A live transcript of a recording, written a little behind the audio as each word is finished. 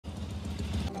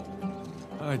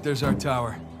All right, there's our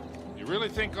tower. You really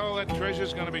think all that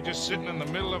treasure's gonna be just sitting in the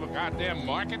middle of a goddamn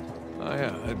market? Oh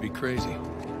yeah, that'd be crazy.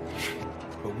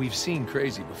 But we've seen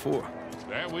crazy before.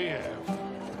 That we have.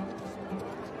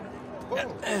 Yeah,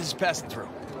 just passing through.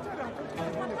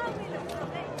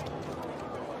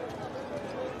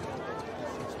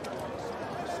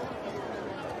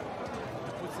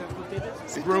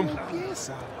 Big room.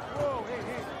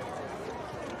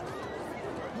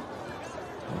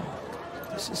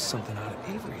 This is something out of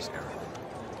Avery's era.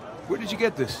 Where did you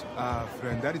get this?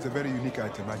 Friend, that is a very unique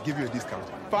item. I'll give you a discount.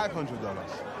 $500.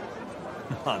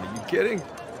 Come on, are you kidding?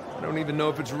 I don't even know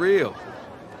if it's real.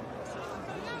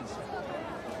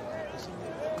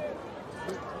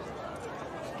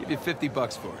 Give you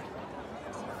 $50 for it.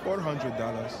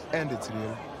 $400, and it's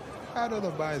real. Had other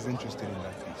buyers interested in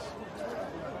that piece.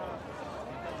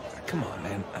 Come on,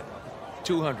 man.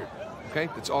 200, okay?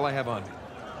 That's all I have on me.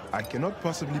 I cannot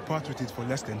possibly part with it for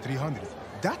less than 300.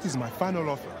 That is my final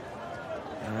offer.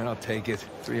 All right, I'll take it.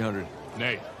 300.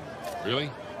 Nate,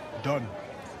 really? Done.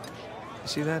 You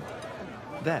see that?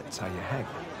 That's how you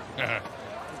haggle.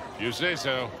 You say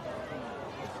so.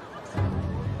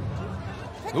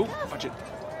 Oop, watch it.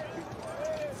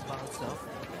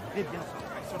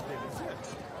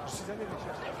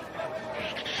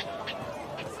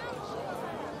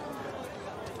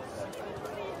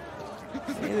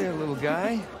 Hey there, little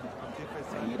guy.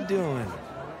 How you doing?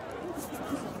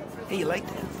 Hey, you like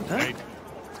that, huh? Nate,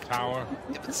 tower.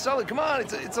 Yeah, but Sully, come on,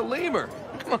 it's a lemur.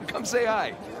 Come on, come say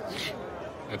hi.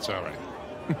 That's all right.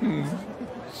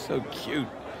 So cute.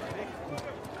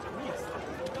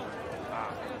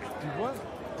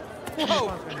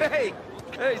 Whoa! Hey!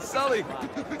 Hey, Sully!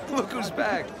 Look who's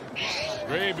back.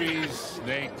 Rabies,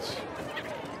 Nate.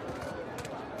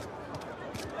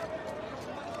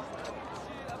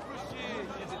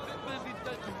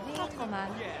 Pas trop mal.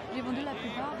 J'ai vendu la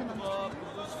plupart de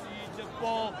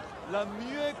mon la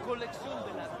mieux collection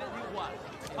de la belle roi.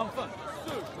 Enfin,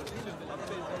 ceux collection de la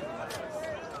belle.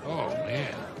 Oh,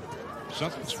 man.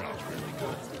 Something smells really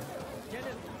good.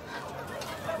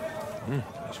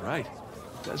 He's right.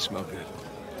 It does smell good.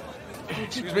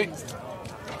 Excuse me.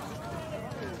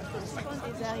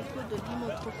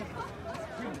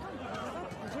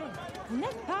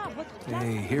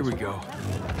 Hey, here we go.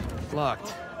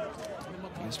 Locked.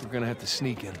 Guess we're gonna have to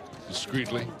sneak in.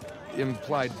 Discreetly.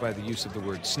 Implied by the use of the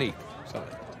word sneak. Sorry.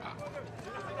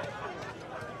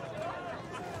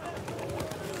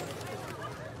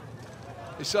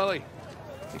 Hey, Sully.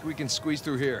 Think we can squeeze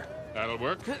through here. That'll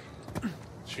work.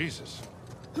 Jesus.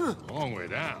 Long way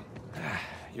down.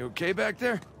 You okay back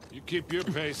there? You keep your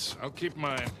pace. I'll keep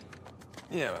mine.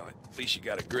 Yeah, well, at least you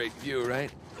got a great view,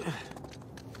 right?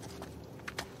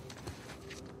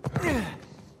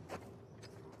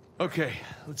 Okay,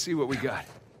 let's see what we got.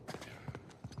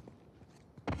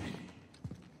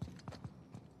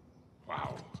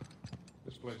 Wow.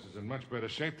 This place is in much better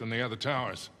shape than the other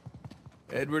towers.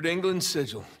 Edward England's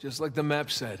sigil, just like the map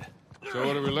said. So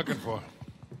what are we looking for?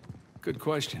 Good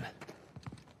question.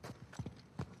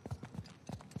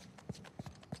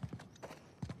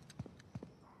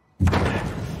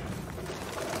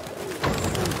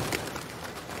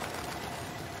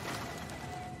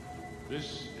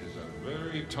 This is a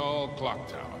very tall clock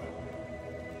tower.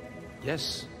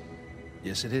 Yes.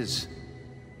 Yes, it is.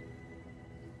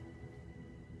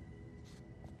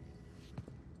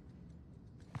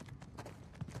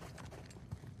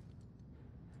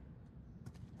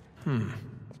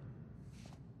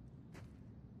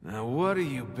 Now, what do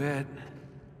you bet?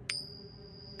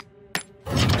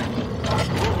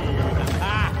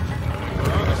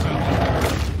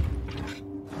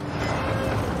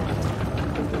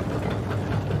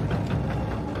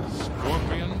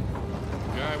 Scorpion?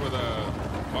 Guy with a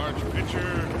large pitcher?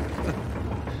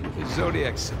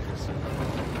 Zodiac symbols.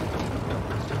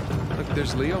 Look,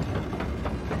 there's Leo.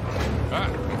 Ah,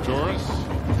 Taurus.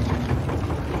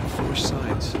 4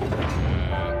 signs.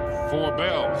 4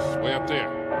 bells, way up there.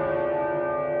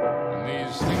 And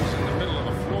these things in the middle of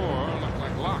the floor look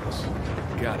like locks.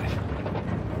 Got it.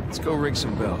 Let's go ring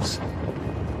some bells.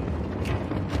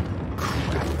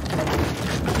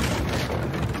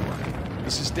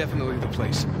 This is definitely the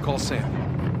place. Call Sam.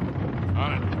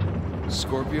 On it.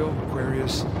 Scorpio,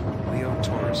 Aquarius, Leo,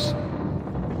 Taurus.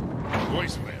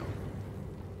 Voicemail.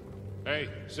 Hey,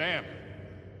 Sam.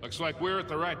 Looks like we're at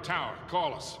the right tower.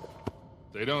 Call us.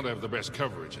 They don't have the best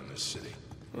coverage in this city.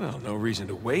 Well, no reason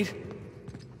to wait.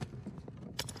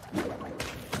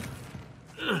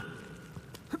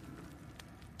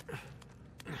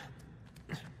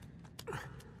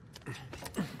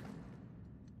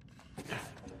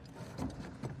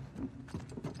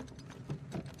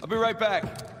 I'll be right back.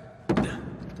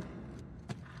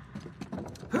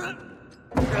 Okay.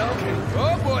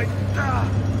 Oh boy.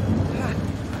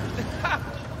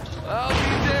 I'll be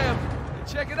damned.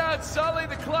 Check it out, Sully.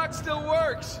 The clock still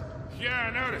works.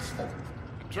 Yeah, I noticed.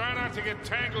 Try not to get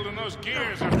tangled in those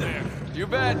gears up there. You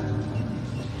bet.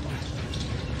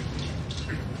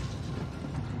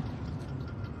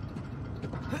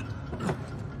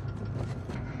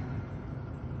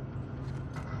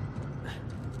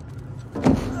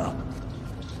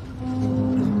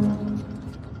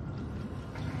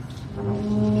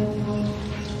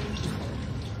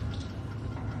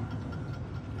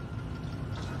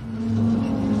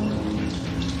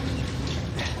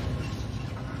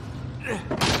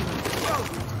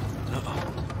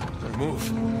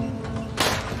 Move.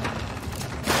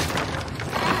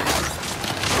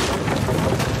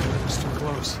 It's too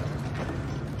close.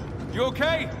 You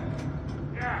okay?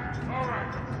 Yeah, all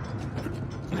right.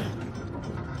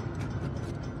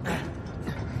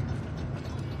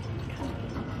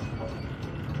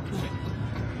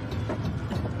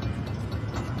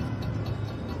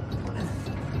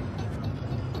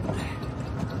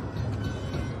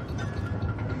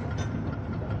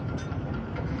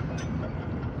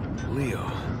 Leo.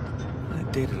 I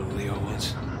dated a Leo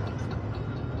once.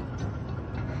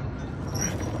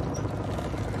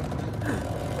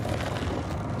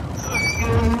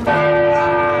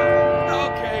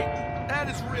 Okay, that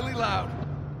is really loud.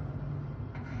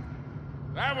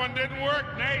 That one didn't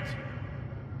work, Nate.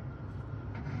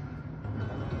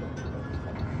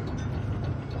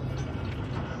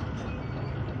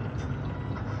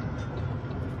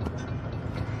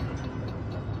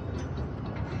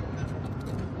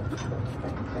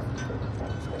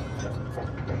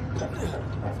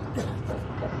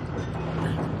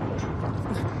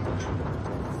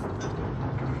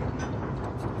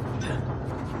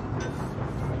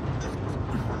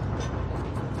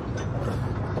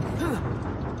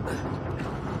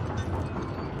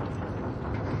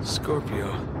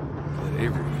 Scorpio. That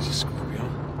Avery was a Scorpio.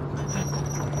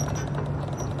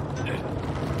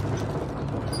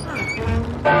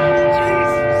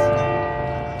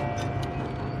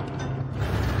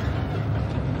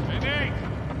 Hey, Nate,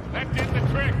 that did the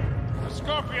trick. The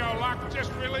Scorpio lock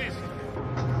just released.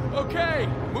 Okay,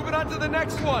 moving on to the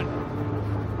next one.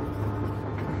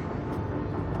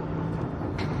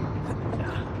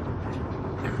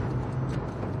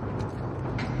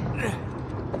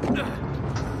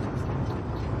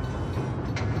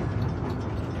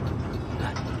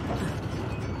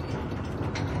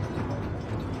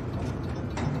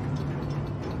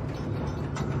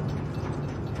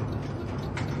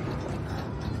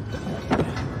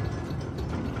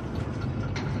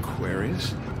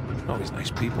 Aquarius? Always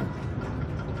nice people.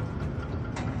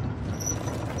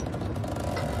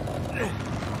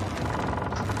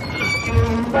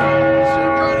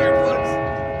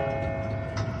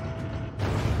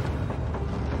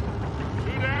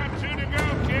 Two down, two to go,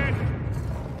 kid.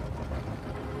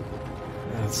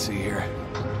 Let's see here.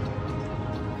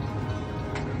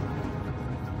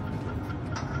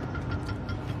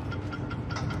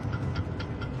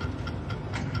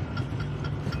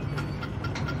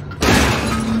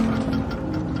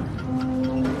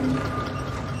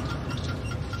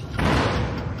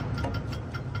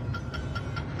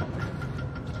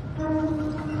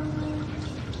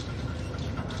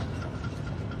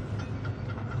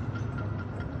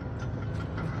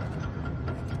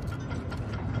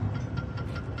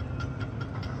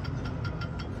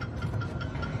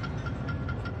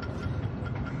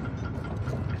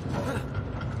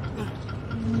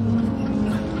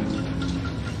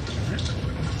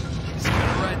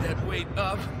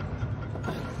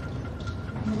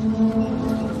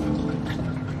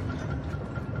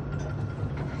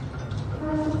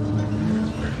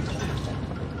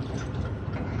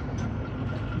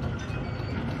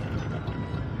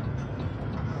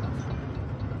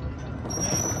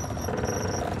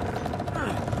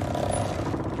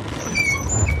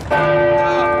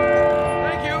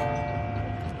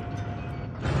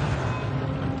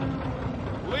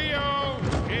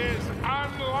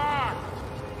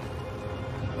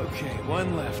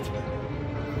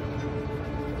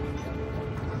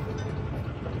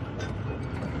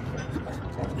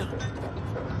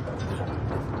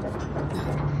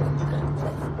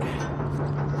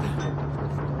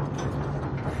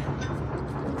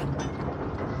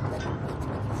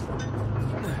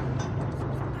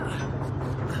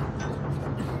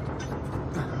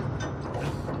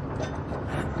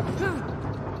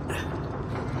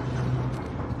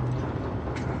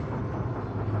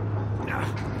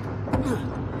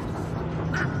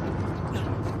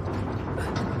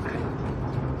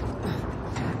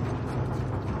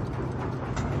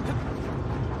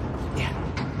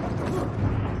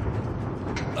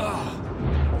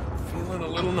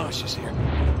 cautious here.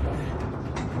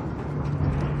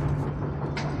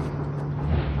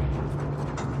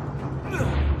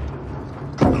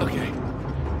 Okay,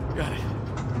 got it.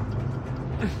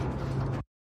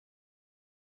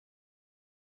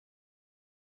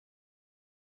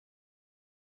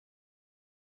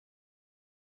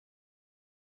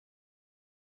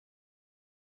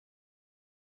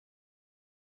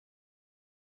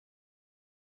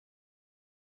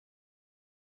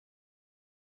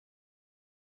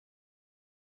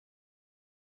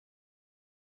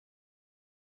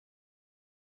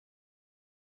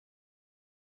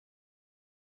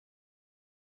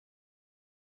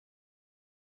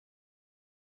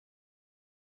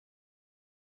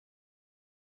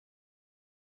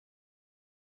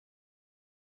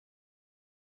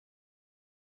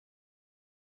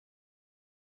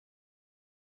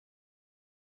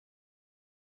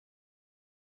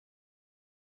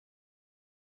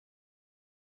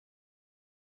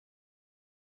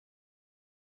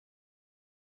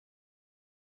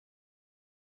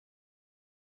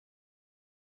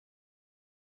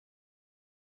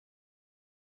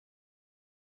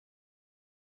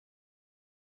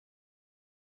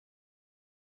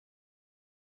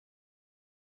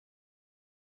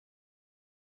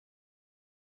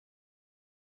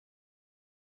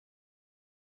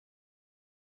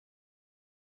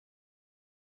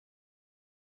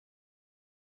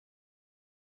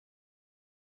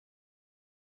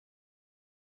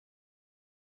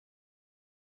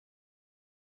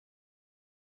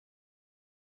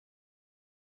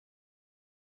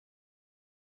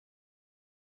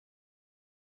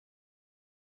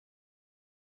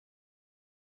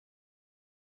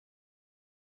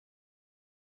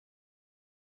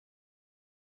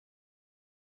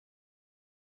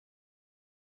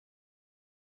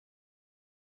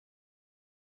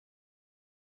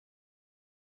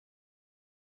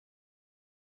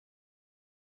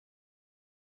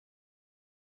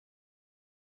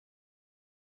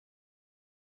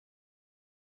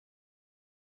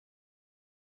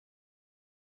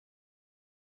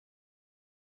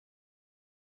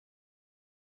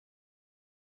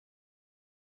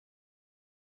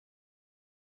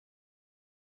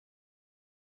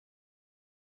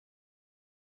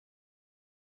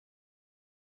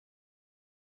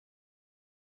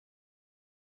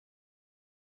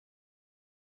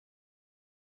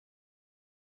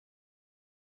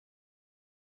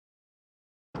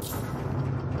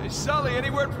 Hey, Sully,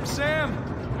 any word from Sam?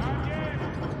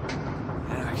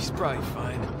 Yeah, he's probably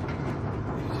fine.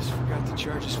 He just forgot to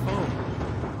charge his phone.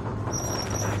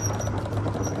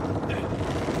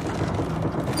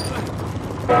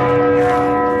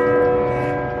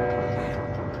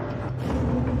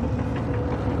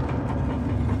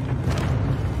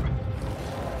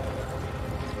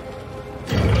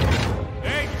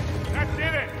 Hey, that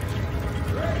did it!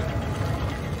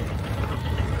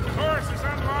 The course is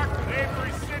unlocked and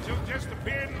Avery's sigil just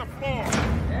appeared in the floor.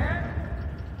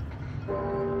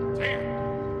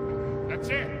 Damn. That's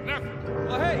it. Nothing.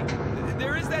 Well, hey,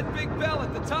 there is that big bell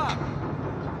at the top.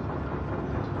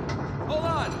 Hold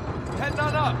on. Heading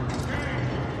on up.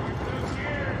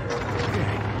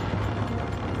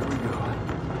 Here we go.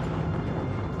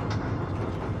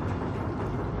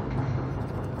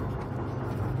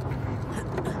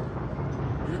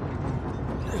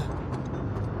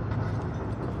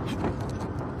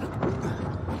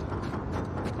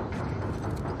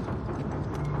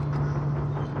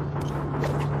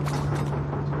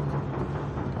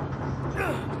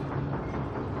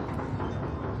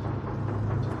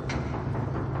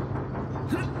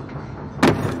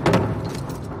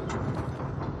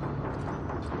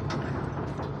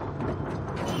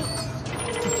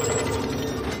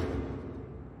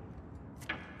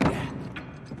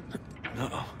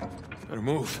 Uh-oh. Better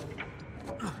move.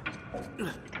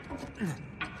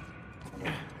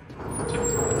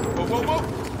 Whoa, whoa, whoa!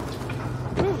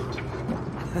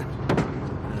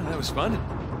 That was fun.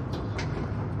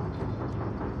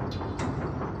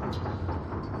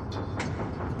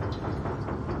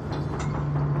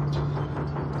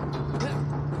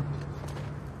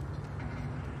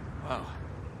 Wow.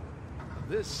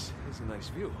 This is a nice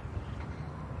view.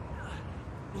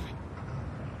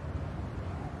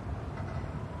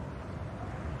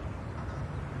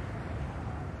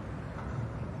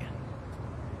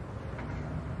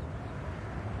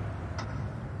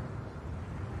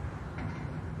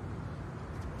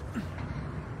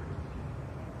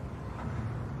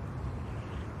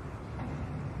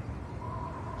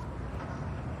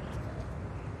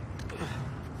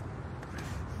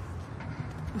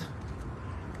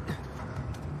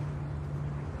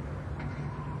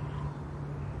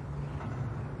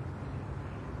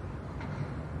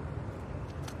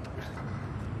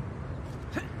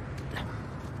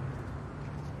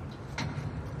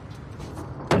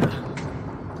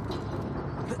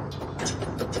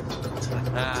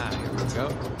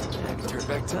 go. I can turn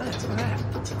back time. Look at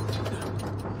that.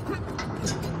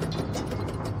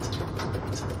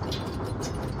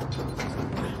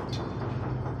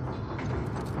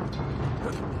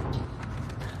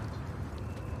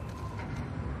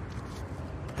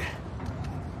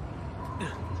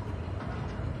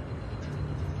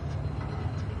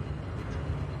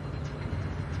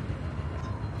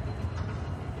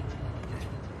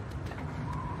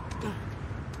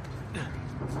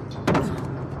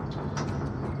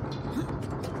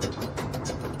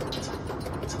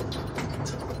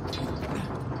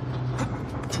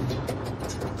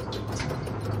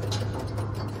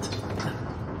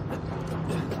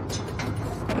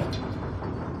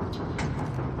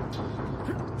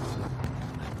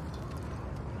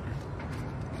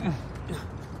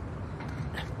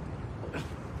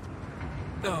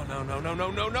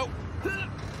 No.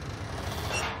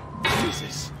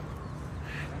 Jesus.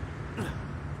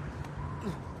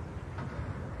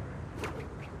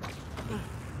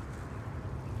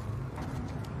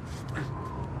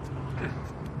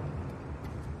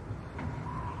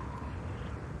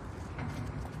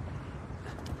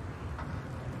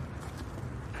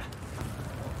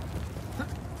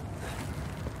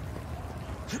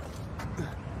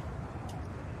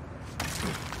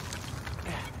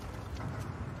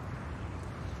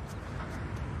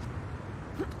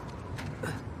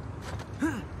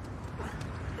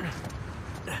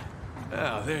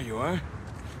 Oh, there you are.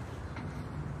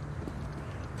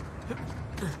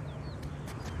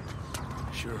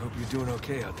 Sure hope you're doing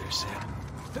okay out there, Sam.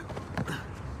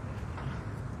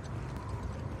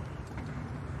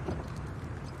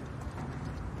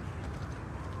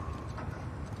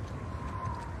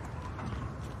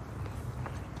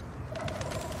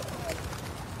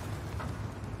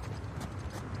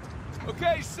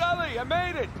 Okay, Sully, I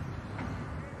made it!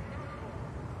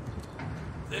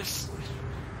 This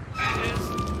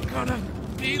is gonna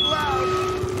be loud.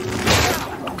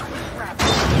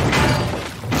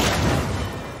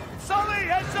 Sully,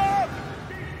 heads up!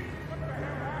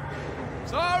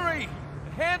 Sorry,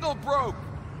 the handle broke.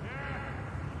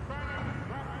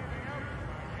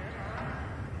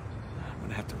 I'm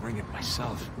gonna have to ring it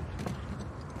myself.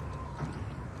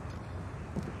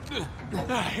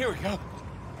 Here we go.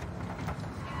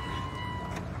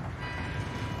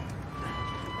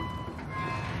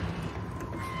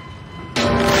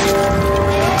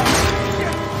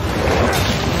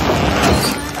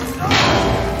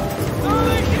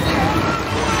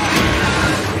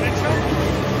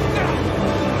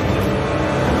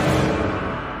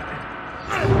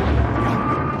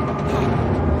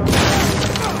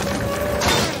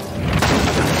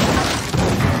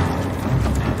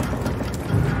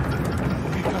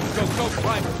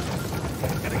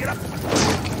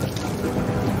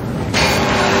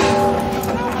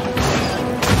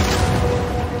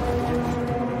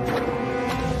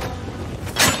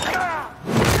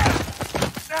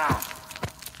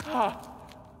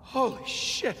 Holy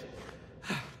shit!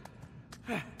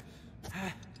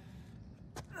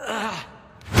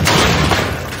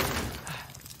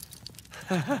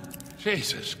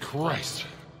 Jesus Christ.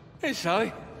 Hey,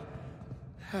 Sally.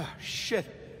 Oh, shit.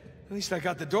 At least I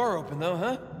got the door open, though,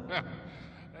 huh?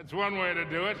 That's one way to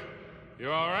do it.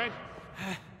 You all right?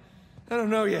 I don't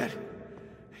know yet.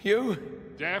 You?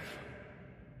 Deaf?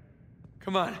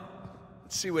 Come on.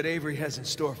 Let's see what Avery has in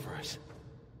store for us.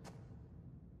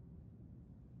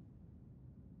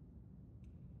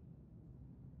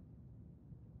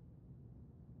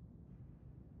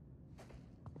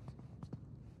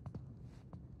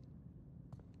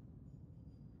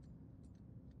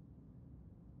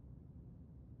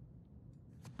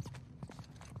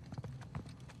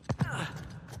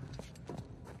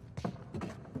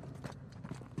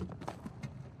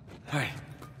 All right.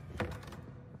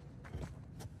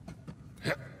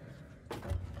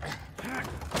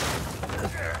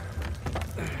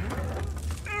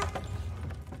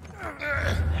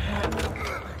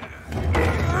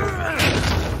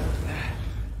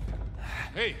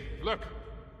 Hey, look.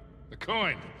 The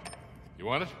coin. You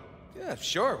want it? Yeah,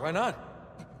 sure. Why not?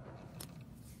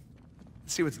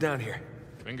 Let's see what's down here.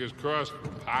 Fingers crossed for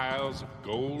piles of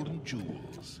gold and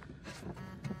jewels.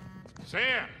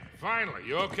 Sam, finally,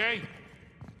 you okay?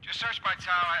 Just searched my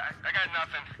tower. I got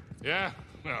nothing. Yeah?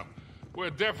 Well, we're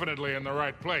definitely in the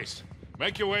right place.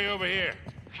 Make your way over here.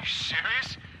 You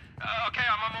serious? Okay,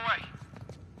 I'm on my way.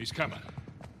 He's coming.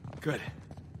 Good.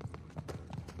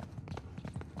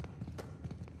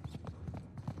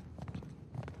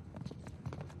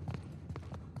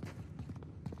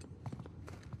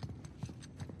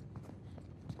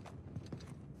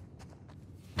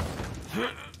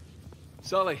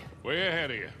 Sully. Way ahead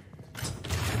of you.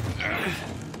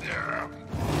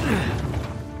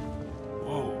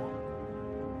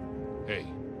 Whoa. Hey,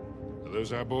 are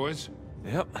those our boys?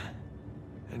 Yep.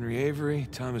 Henry Avery,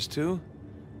 Thomas too.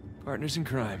 Partners in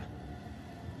crime.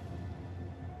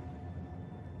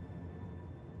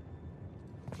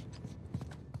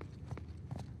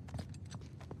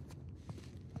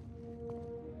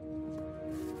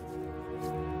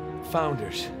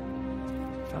 Founders.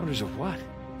 Founders of what?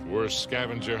 Worst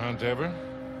scavenger hunt ever?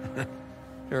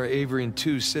 There are Avery and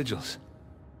 2 sigils.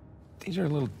 These are a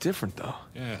little different, though.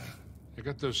 Yeah, they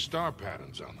got those star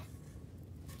patterns on them.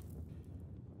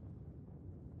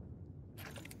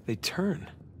 They turn.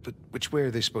 But which way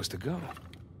are they supposed to go?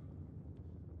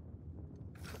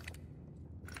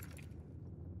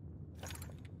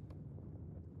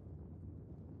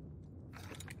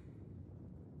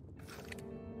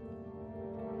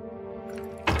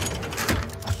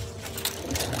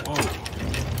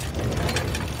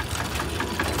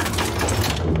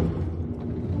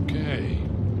 Okay.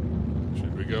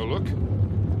 Should we go look?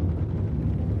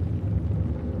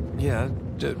 Yeah,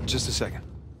 just a second.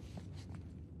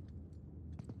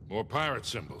 More pirate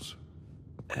symbols.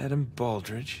 Adam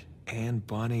Baldridge, Anne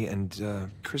Bonny, and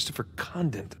Christopher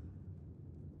Condent.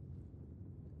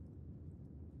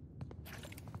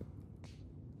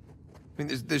 I mean,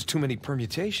 there's too many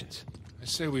permutations. I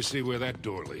say we see where that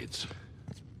door leads.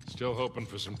 Still hoping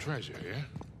for some treasure, yeah?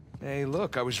 Hey,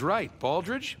 look, I was right.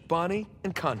 Baldridge, Bonny,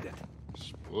 and Condent.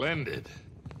 Splendid.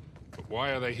 But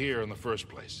why are they here in the first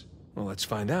place? Well, let's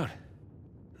find out.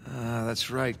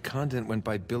 That's right. Condent went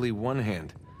by Billy One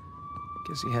Hand.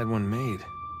 Guess he had one made.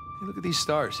 Hey, look at these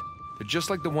stars. They're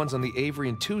just like the ones on the Avery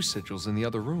and 2 sigils in the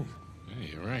other room. Hey,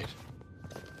 you're right.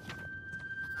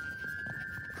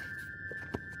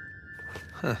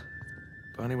 Huh.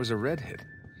 Bonnie was a redhead.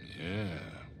 Yeah.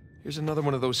 Here's another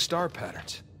one of those star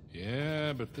patterns.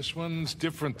 Yeah, but this one's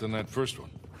different than that first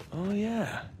one. Oh,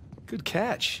 yeah. Good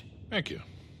catch. Thank you.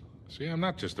 See, I'm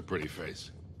not just a pretty face.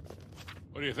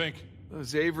 What do you think?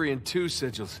 Those Avery and 2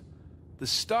 sigils. The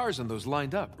stars on those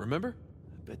lined up, remember?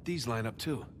 I bet these line up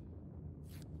too.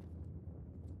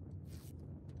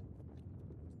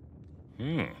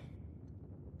 And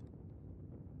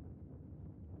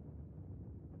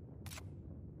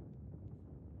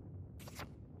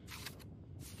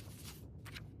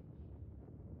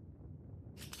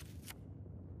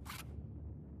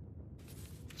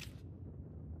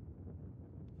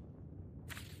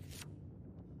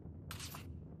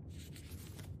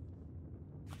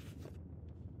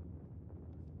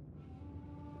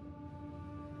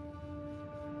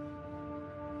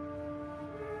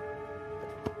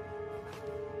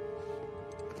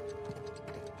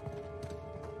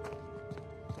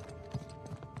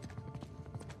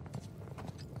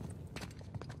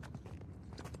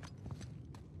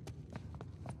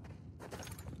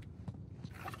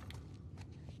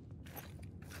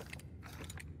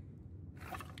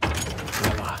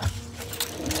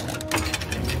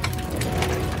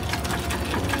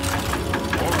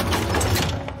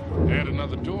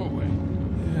another doorway.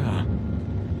 Yeah.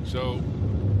 So,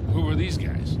 who are these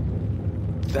guys?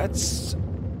 That's...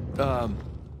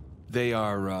 They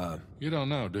are, You don't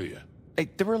know, do you? Hey,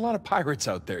 there were a lot of pirates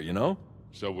out there, you know?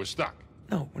 So we're stuck.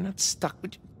 No, we're not stuck.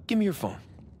 Give me your phone.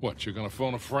 What, you're gonna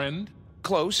phone a friend?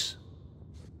 Close.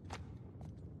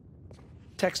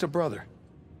 Text a brother.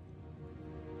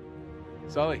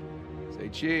 Sully, say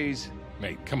cheese.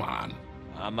 Mate, come on.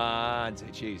 Come on, say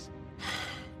cheese.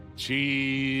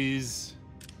 Cheese.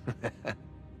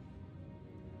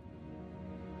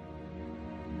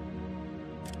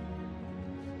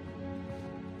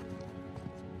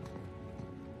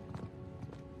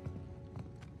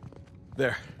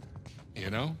 There. You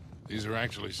know, these are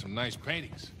actually some nice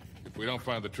paintings. If we don't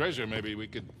find the treasure, maybe we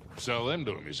could sell them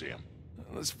to a museum.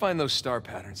 Let's find those star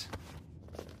patterns.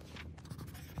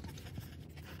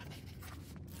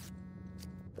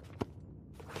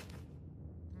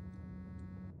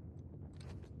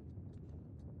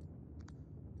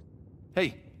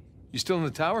 Hey, you still in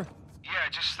the tower? Yeah,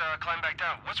 just climb back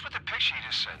down. What's with the picture you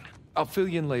just sent? I'll fill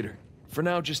you in later. For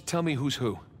now, just tell me who's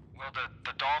who. Well,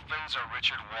 the dolphins are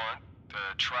Richard Want,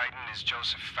 the trident is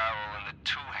Joseph Farrell, and the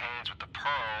two hands with the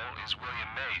pearl is William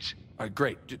Mays. All right,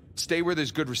 great. Just stay where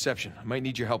there's good reception. I might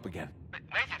need your help again.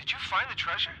 Nathan, did you find the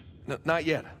treasure? No, not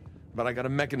yet, but I got a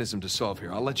mechanism to solve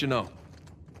here. I'll let you know.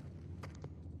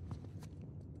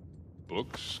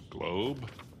 Books,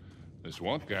 globe. This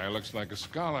Want guy looks like a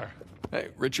scholar. Hey,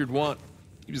 Richard Want.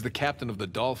 He was the captain of the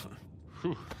Dolphin.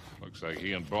 Whew. Looks like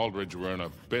he and Baldridge were in a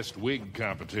best wig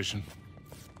competition.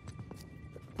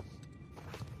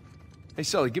 Hey,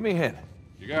 Sully, give me a hand.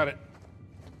 You got it.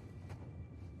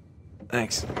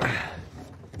 Thanks.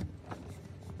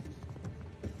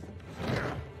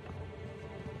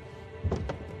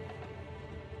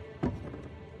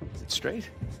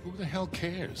 straight? Who the hell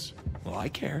cares? Well, I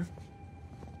care.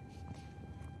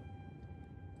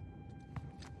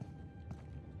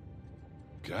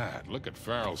 God, look at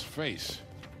Farrell's face.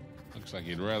 Looks like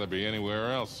he'd rather be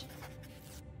anywhere else.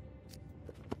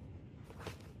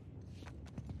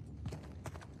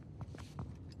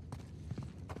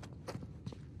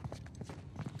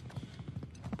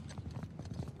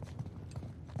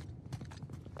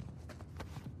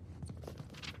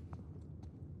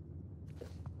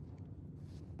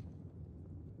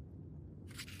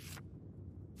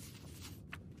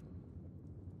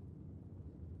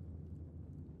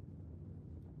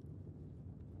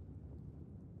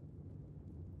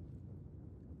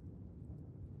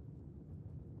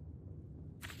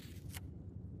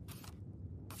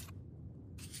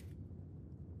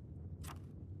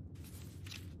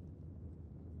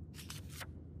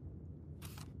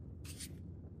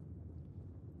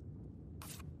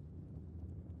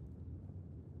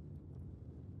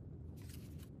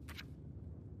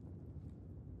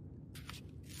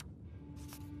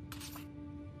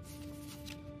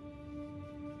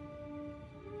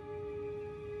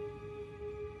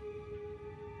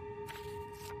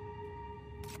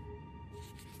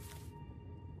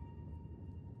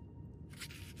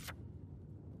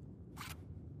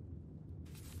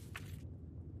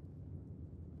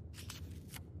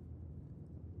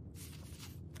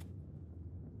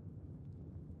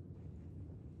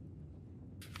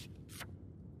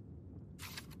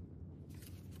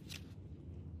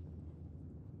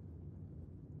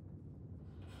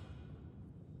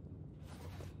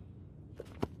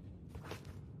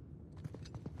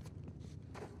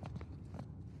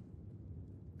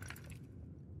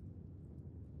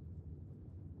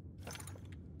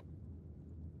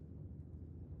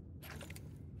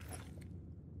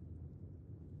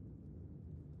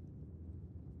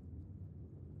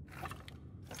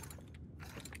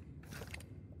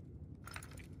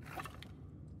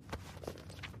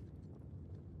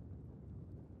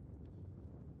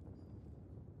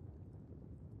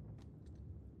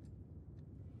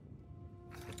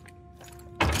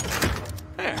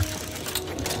 There.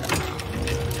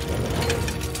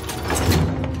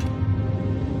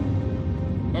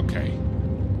 Okay.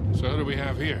 So who do we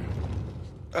have here?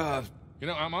 You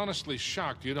know, I'm honestly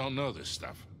shocked you don't know this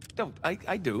stuff. No,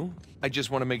 I do. I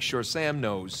just want to make sure Sam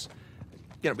knows.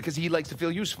 You know, because he likes to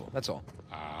feel useful, that's all.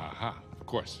 Aha, of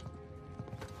course.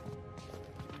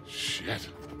 Shit.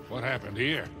 What happened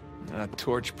here? A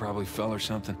torch probably fell or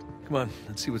something. Come on,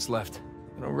 let's see what's left.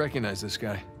 I don't recognize this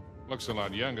guy. Looks a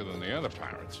lot younger than the other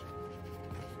pirates.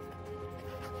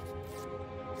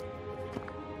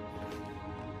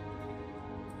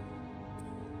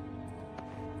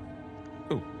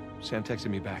 Ooh, Sam texted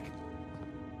me back.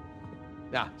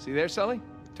 Ah, see there, Sully?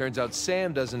 Turns out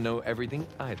Sam doesn't know everything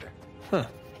either. Huh.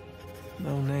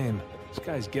 No name. This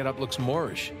guy's getup looks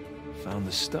Moorish. Found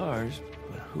the stars,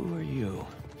 but who are you?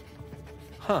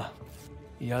 Huh.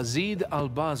 Yazid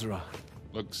al-Basra.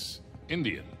 Looks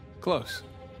Indian. Close.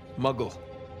 Muggle.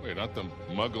 Wait, aren't the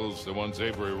Muggles the ones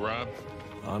Avery robbed?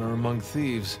 Honor among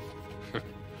thieves.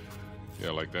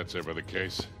 Yeah, like that's ever the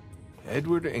case.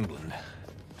 Edward England.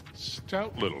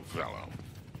 Stout little fellow.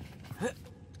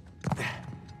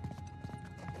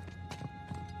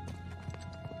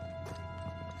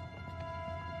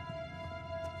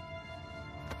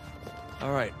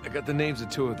 All right, I got the names of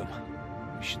two of them.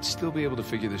 We should still be able to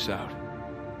figure this out.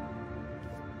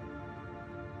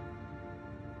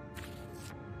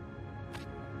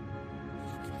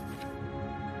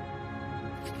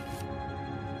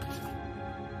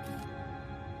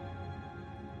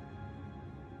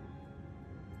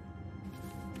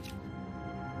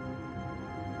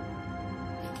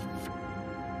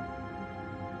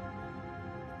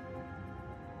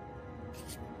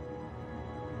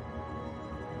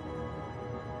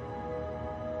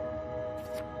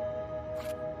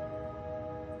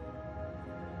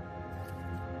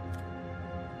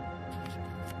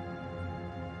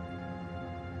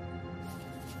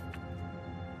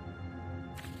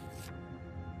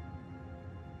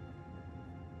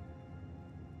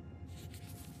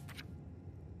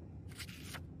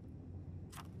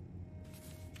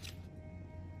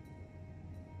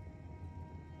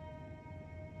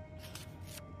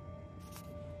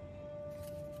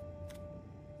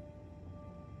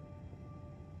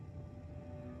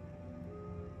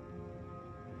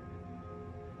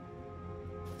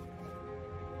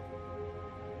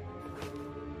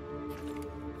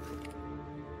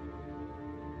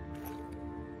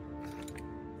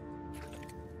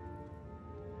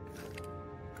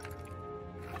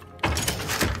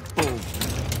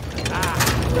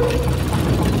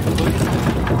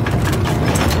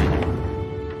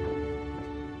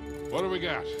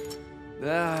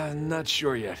 Not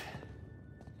sure yet.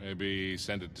 Maybe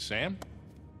send it to Sam?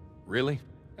 Really?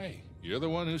 Hey, you're the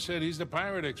one who said he's the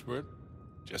pirate expert.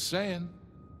 Just saying.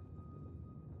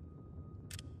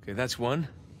 Okay, that's one.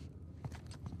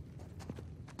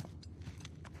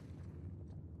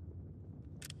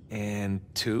 And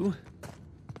two.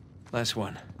 Last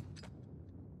one.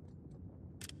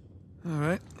 All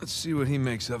right, let's see what he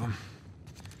makes of them.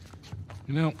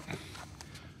 You know,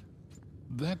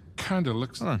 that kind of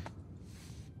looks... Hold on.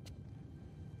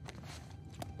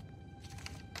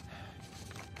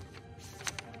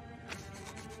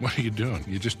 What are you doing?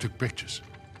 You just took pictures.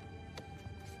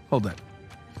 Hold that.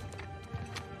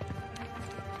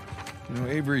 You know,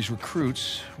 Avery's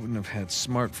recruits wouldn't have had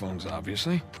smartphones,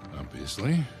 obviously.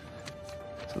 Obviously.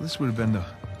 So this would have been the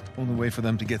only way for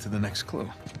them to get to the next clue.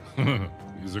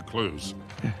 These are clues.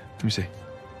 Yeah, let me see.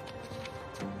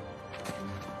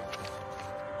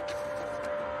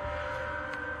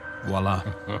 Voila.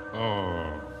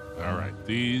 Oh, all right.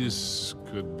 These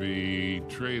could be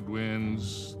trade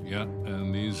winds. Yeah,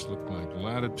 and these look like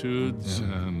latitudes. Yeah.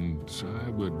 And I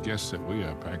would guess that we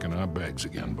are packing our bags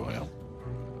again, Boyle.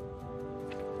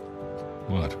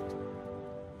 What?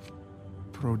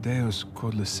 Pro Deus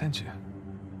quod licentia.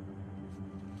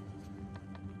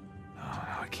 Oh,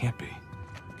 no, it can't be.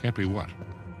 Can't be what?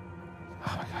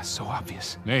 Oh my God, it's so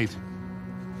obvious. Nate.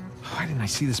 Why didn't I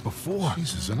see this before?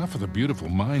 Jesus, enough of the beautiful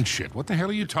mind shit. What the hell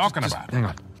are you talking Just about? hang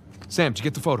on. Sam, did you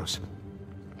get the photos?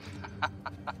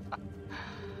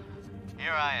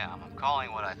 Here I am. I'm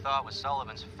calling what I thought was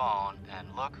Sullivan's phone, and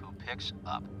look who picks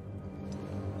up.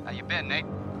 How you been, Nate?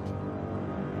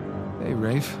 Hey,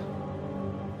 Rafe.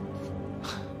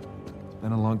 It's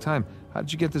been a long time. How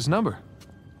did you get this number?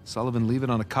 Sullivan leave it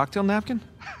on a cocktail napkin?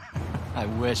 I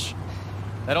wish.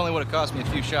 That only would have cost me a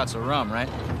few shots of rum, right?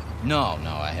 No,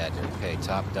 I had to pay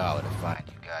top dollar to find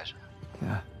you guys.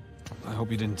 Yeah. I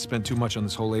hope you didn't spend too much on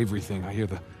this whole Avery thing. I hear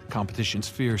the competition's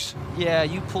fierce. Yeah,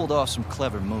 you pulled off some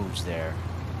clever moves there.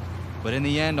 But in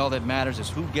the end, all that matters is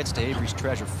who gets to Avery's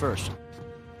treasure first.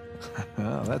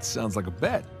 Oh, that sounds like a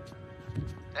bet.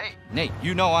 Hey, Nate,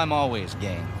 you know I'm always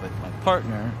game, but my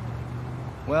partner,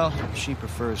 well, she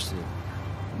prefers to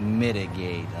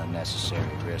mitigate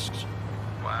unnecessary risks.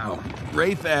 Wow.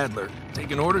 Rafe Adler,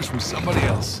 taking orders from somebody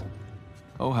else.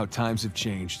 Oh, how times have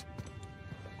changed.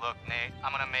 Look, Nate,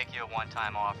 I'm gonna make you a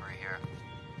one-time offer here.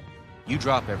 You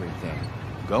drop everything.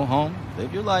 Go home,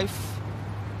 live your life.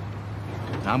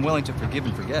 And I'm willing to forgive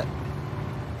and forget.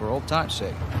 For old time's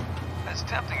sake. As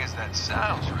tempting as that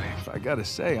sounds, Rafe. I gotta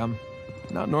say, I'm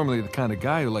not normally the kind of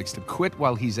guy who likes to quit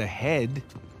while he's ahead.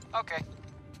 Okay.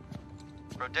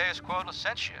 Prodeus quod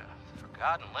licentia, for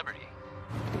God and liberty.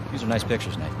 These are nice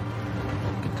pictures, Nate.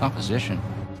 Good composition.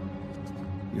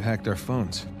 You hacked our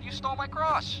phones. You stole my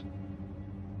cross.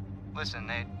 Listen,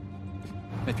 Nate.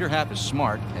 If you're half as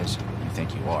smart as you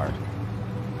think you are,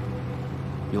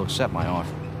 you'll accept my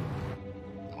offer.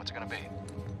 What's it gonna be?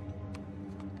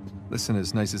 Listen,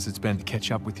 as nice as it's been to catch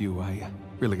up with you, I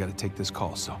really gotta take this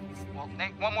call, so... Well,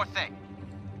 Nate, one more thing.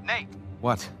 Nate!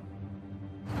 What?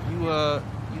 You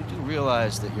do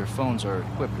realize that your phones are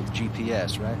equipped with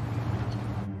GPS, right?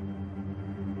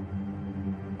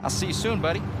 I'll see you soon,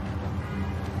 buddy.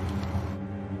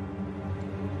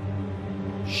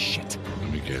 Shit.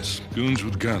 Let me guess. Goons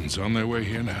with guns on their way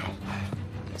here now.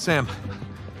 Sam,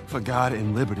 For God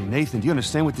and liberty. Nathan, do you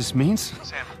understand what this means?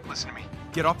 Sam, listen to me.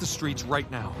 get off the streets right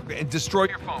now and destroy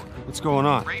your phone. What's going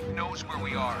on? Rafe knows where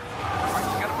we are. All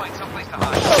right, you gotta find someplace to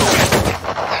hide.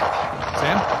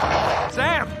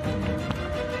 Sam? Sam!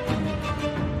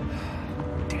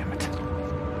 Damn it.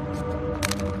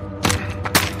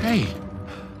 Hey!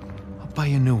 I'll buy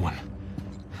you a new one.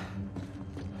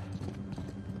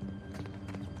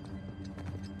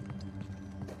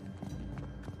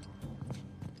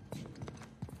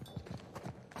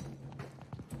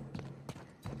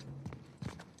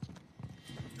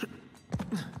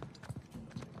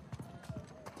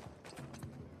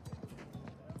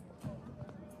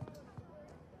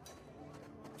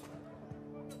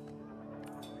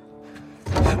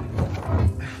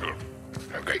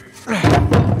 Okay.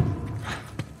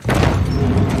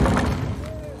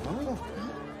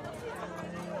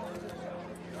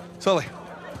 Sully.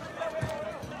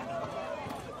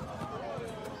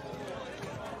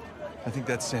 I think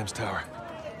that's Sam's tower.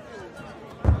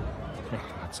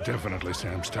 That's definitely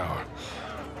Sam's tower.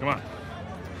 Come on.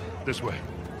 This way.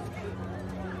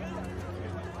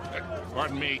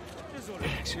 Pardon me.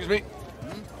 Excuse me?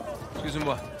 Excuse me,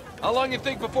 what? How long you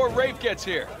think before Rafe gets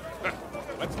here?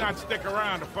 Let's not stick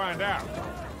around to find out.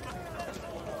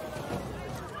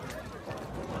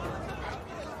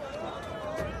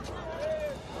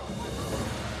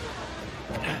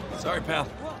 Sorry, pal.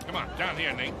 Come on, down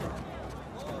here, Nate.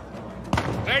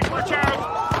 Nate, watch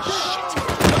out! Shit!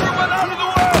 Everyone out of the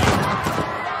way!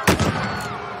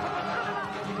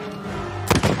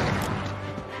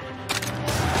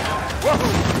 Whoa!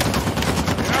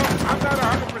 You know, I'm not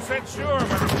 100% sure,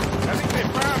 but I think they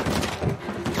found it.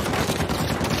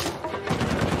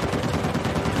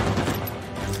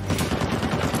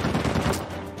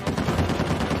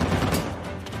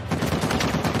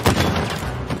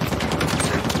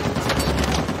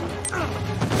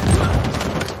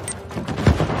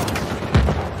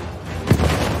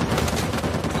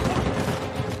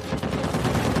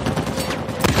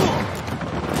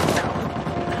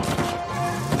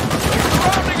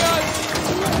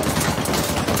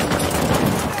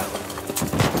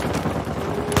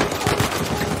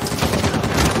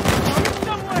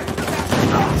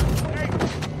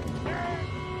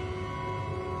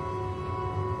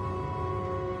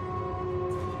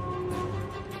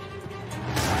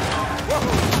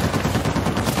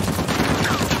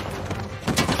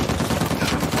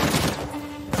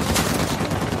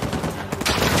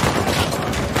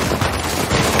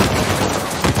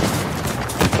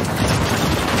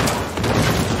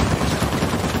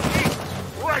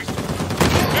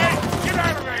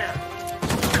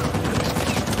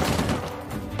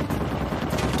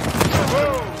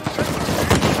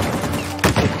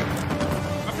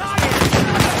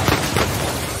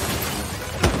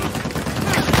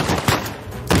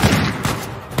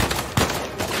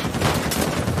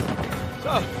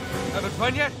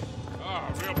 Fun yet? Oh,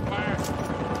 real blast.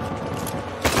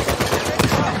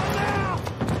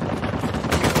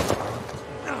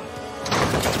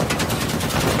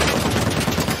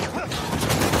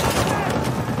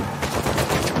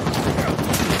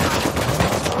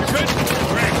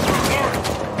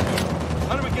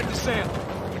 How do we get to Sam?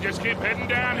 We just keep heading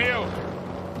downhill.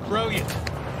 Brilliant.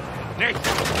 Nate,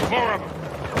 more of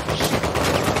them.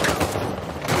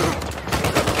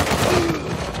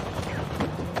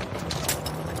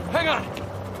 Hang on!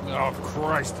 Oh,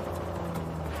 Christ.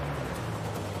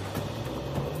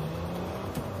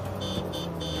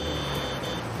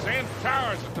 Same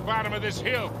towers at the bottom of this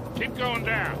hill. Keep going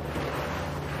down.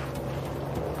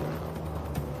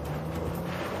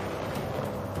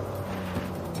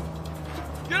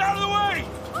 Get out of the way!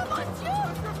 Oh mon Dieu!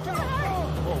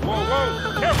 Whoa, whoa,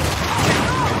 whoa! Careful!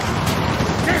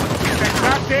 Get that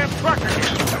goddamn trucker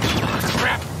here!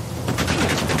 Crap!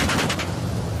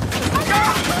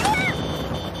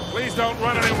 Please don't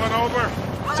run anyone over!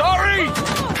 Sorry!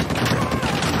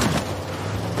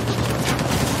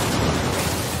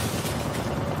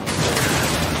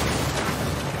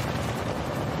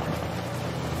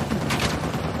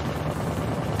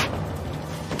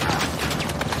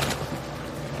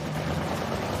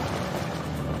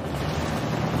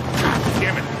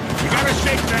 Damn it! You gotta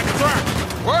shake that truck!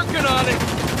 Working on it!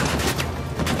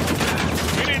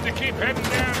 We need to keep heading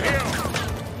downhill.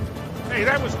 Hey,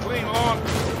 that was clean long.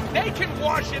 They can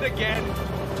wash it again!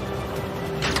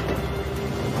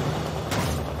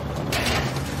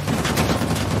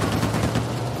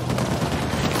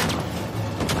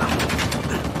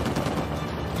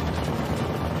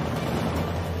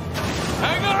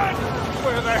 Hang on!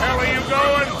 Where the hell are you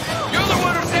going? You're the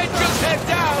one who said just head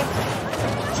down!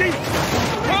 Gee!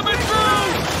 Coming through!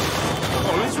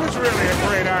 Oh, this was really a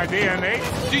great idea, Nate.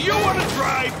 Do you want to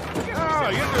drive? Oh,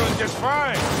 you're doing just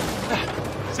fine.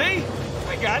 See?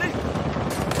 I got it.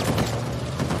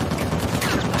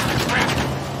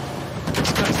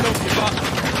 These guys don't give up.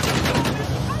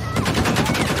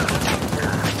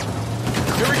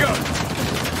 Here we go.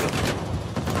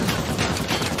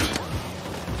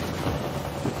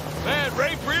 Man,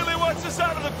 Rafe really wants us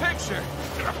out of the picture.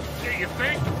 Yeah, you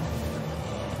think?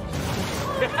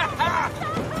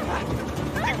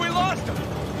 I think we lost him.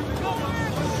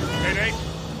 Hey, Nate,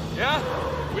 Yeah?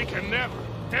 we can never,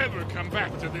 ever come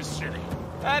back to this city.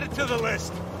 Add it to the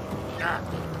list. Ah.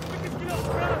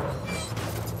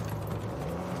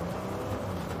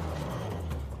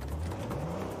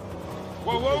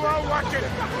 Whoa, whoa, whoa, watch it!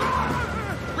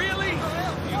 Really?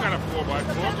 You got a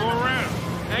 4x4, go around.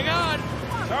 Hang on.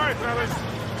 Sorry, fellas.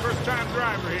 First time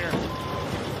driver here.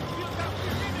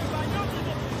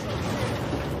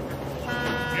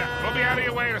 Yeah, we'll be out of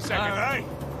your way in a second. All right.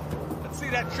 Let's see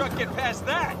that truck get past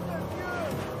that.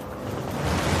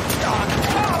 Oh,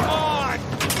 come on!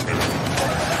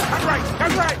 Come right,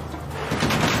 come right!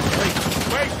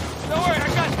 Wait, Don't worry, I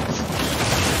got this.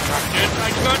 I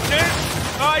got this.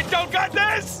 I don't got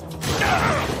this.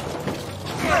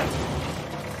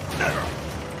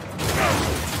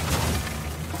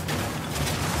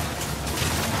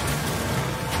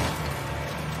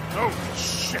 oh,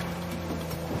 shit.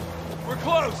 We're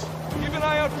close. Keep an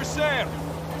eye out for Sam.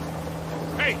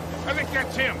 Hey, I think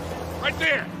that's him. Right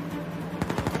there.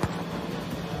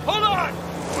 Hold on!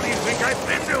 What do you think I've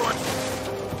been doing?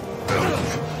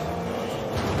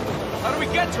 How do we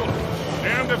get to him?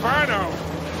 Damned if I know.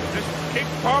 Just keep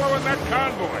following that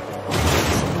convoy.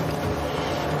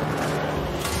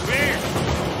 There.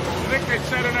 You think they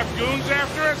sent enough goons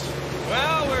after us?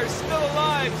 Well, we're still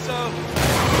alive, so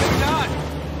maybe not.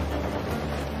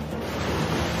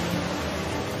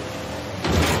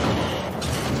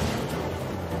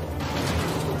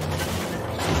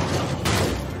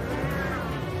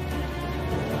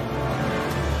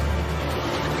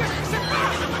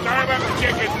 Sorry about the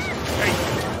chickens. Hey,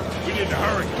 we need to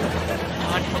hurry.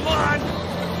 Come on!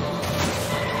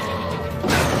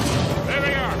 There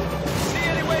they are. See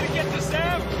any way to get to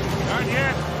Sam? Not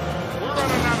yet. We're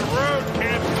running out of road,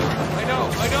 kid. I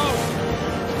know.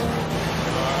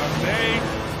 Nate.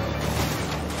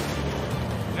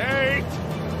 Nate.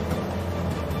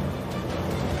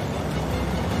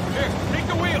 Here, take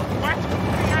the wheel. What? You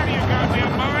out of your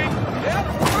goddamn mind? Yep,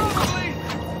 probably.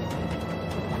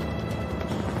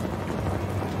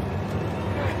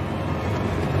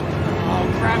 Oh,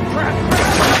 crap.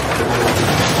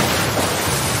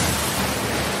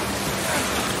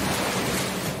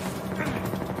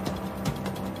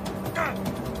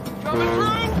 Coming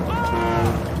through! Ah!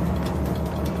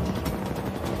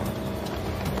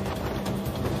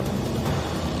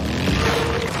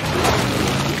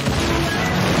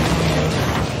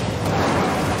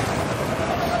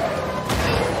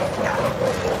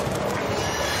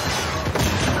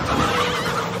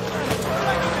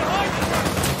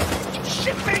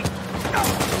 Shit me!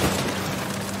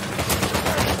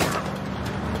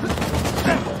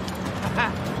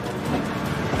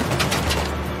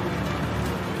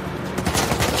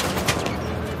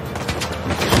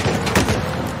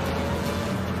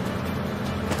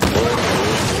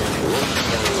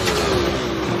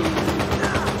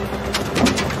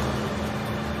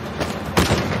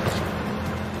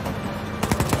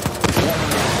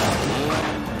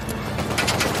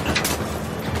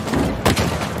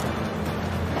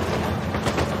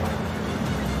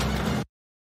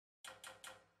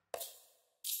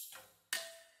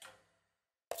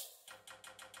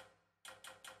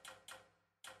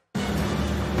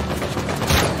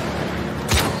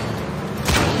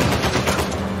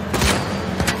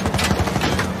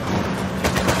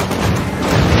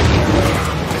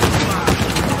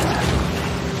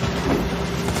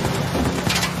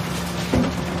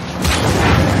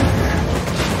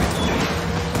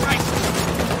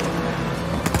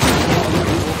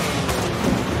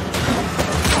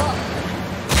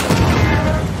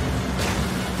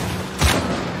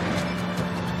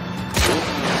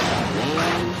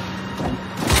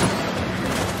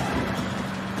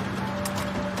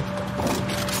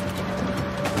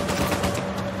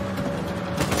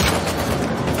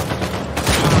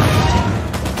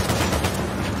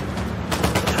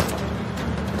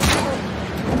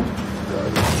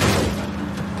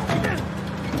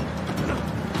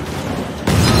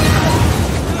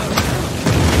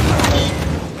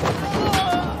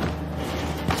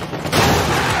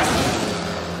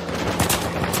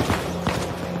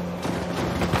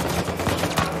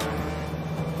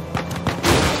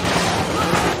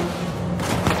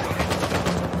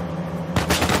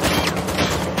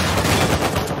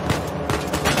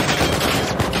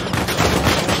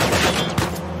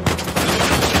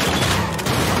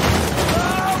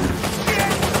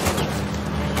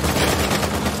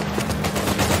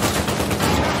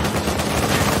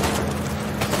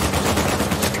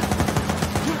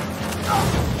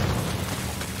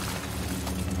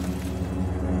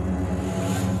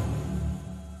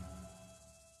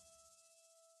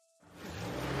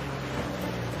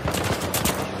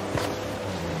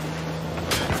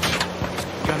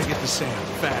 Gotta get to Sam,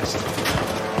 fast.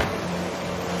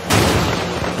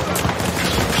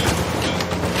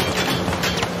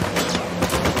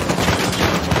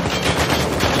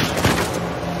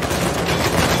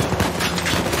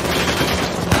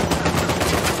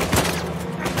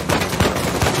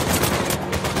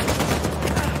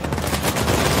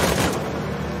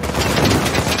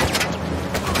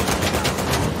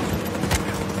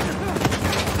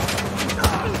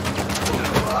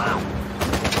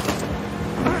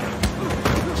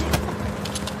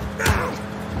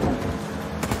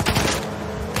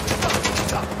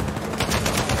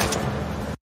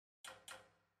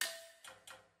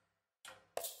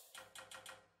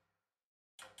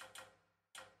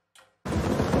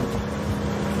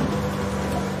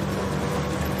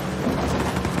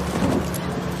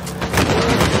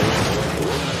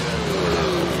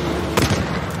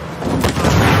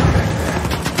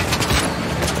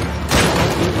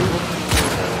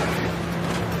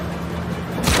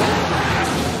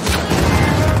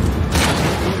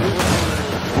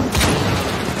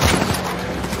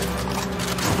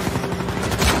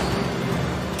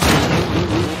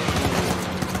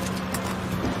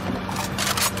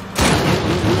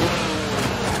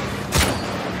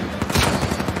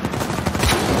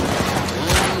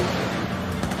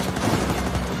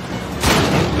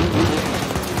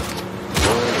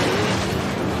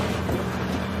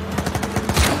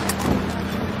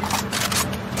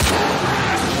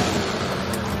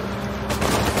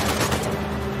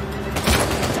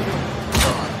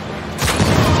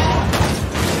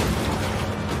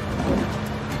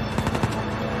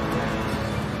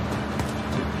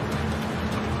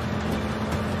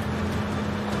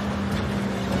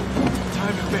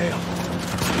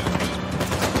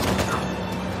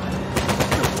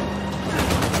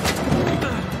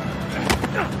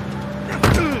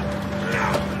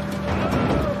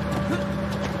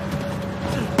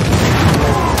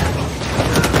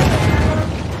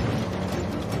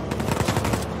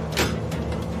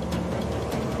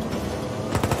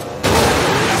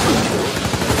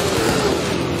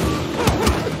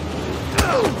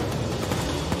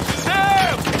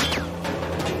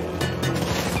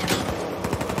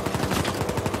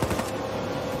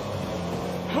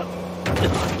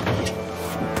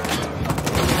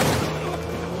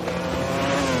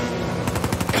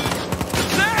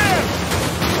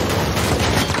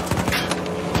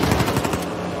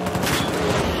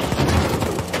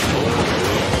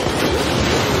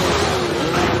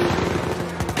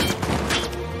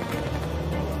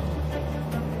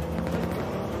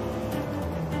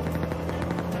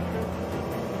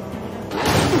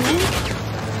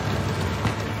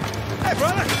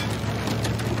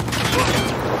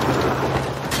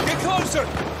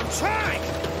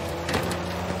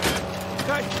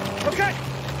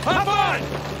 Hop on!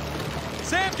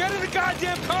 Sam, get in the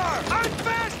goddamn car! I'm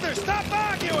faster! Stop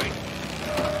arguing!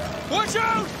 Watch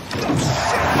out!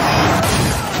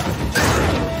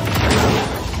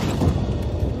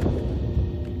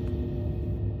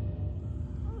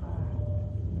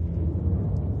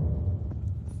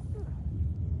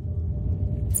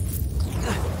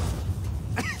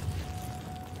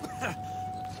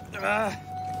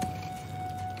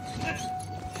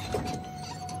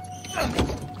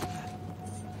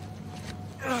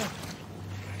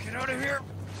 Get out of here.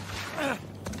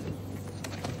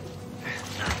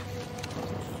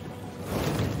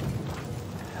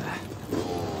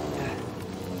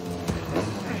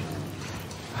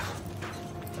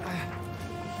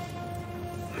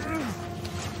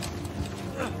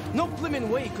 No blimmin'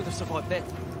 way he could have survived that.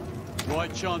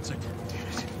 Right chancing.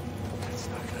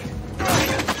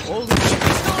 Holy shit,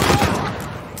 he's still alive!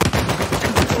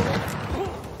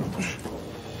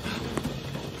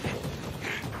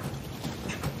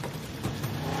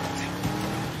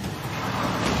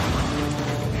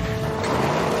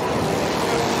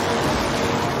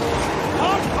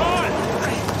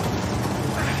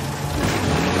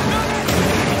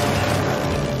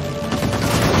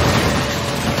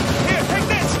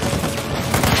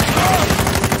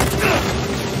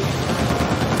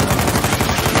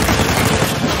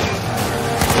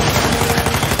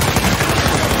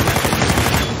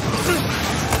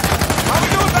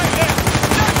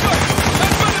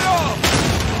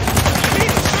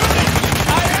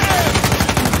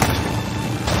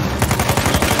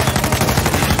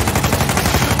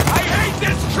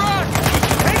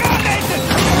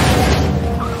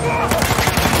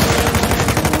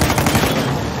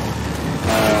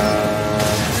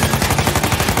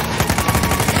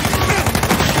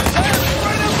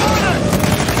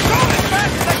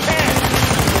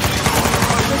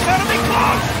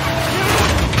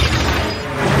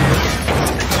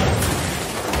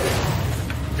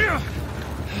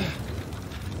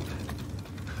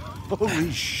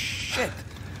 Holy shit.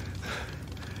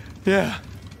 Yeah.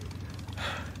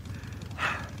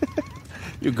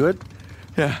 You good?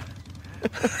 Yeah.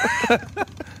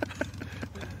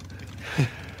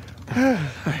 All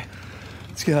right,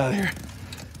 let's get out of here.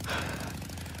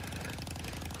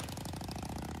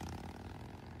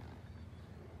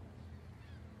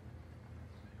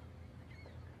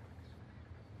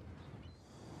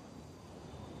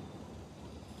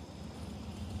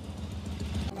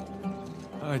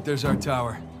 All right, there's our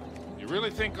tower. You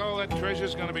really think all that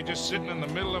treasure's gonna be just sitting in the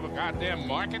middle of a goddamn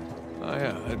market? Oh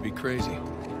yeah, that'd be crazy.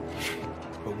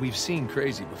 But we've seen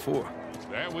crazy before.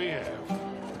 That we have.